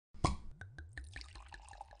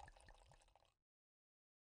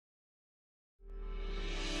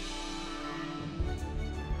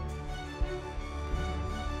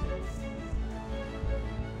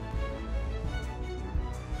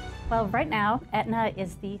Well, right now, Etna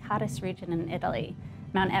is the hottest region in Italy.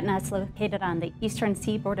 Mount Etna is located on the eastern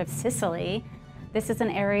seaboard of Sicily. This is an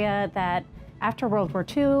area that after World War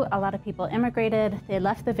II, a lot of people immigrated, they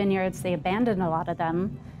left the vineyards, they abandoned a lot of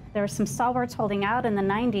them. There were some stalwarts holding out in the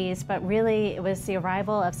 90s, but really it was the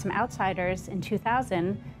arrival of some outsiders in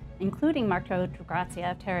 2000, including Marco di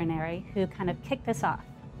Grazia of Terre, Nere, who kind of kicked this off.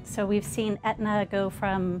 So we've seen Etna go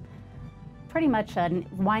from pretty much a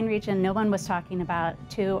wine region no one was talking about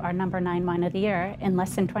to our #9 wine of the year in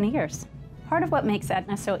less than 20 years. Part of what makes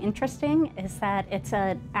Etna so interesting is that it's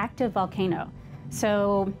an active volcano.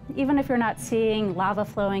 So even if you're not seeing lava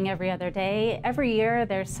flowing every other day, every year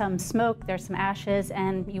there's some smoke, there's some ashes,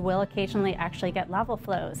 and you will occasionally actually get lava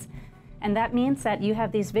flows. And that means that you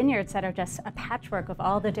have these vineyards that are just a patchwork of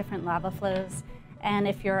all the different lava flows. And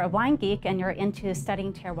if you're a wine geek and you're into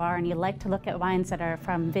studying terroir and you like to look at wines that are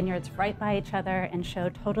from vineyards right by each other and show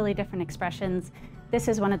totally different expressions, this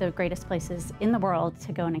is one of the greatest places in the world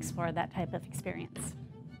to go and explore that type of experience.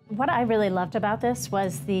 What I really loved about this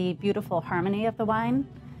was the beautiful harmony of the wine.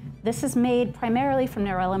 This is made primarily from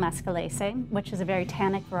Nerello Mascalese, which is a very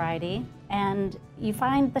tannic variety. And you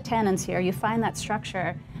find the tannins here, you find that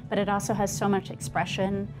structure, but it also has so much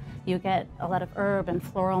expression. You get a lot of herb and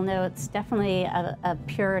floral notes, definitely a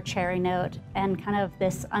pure cherry note, and kind of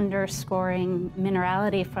this underscoring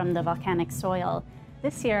minerality from the volcanic soil.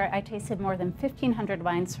 This year, I tasted more than 1,500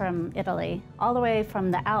 wines from Italy, all the way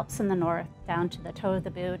from the Alps in the north down to the toe of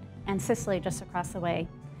the boot, and Sicily just across the way.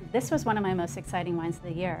 This was one of my most exciting wines of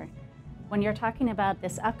the year. When you're talking about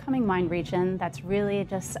this upcoming wine region that's really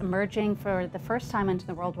just emerging for the first time into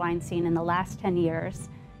the world wine scene in the last 10 years,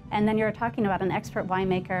 and then you're talking about an expert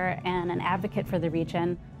winemaker and an advocate for the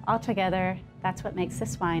region, altogether, that's what makes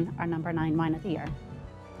this wine our #9 wine of the year.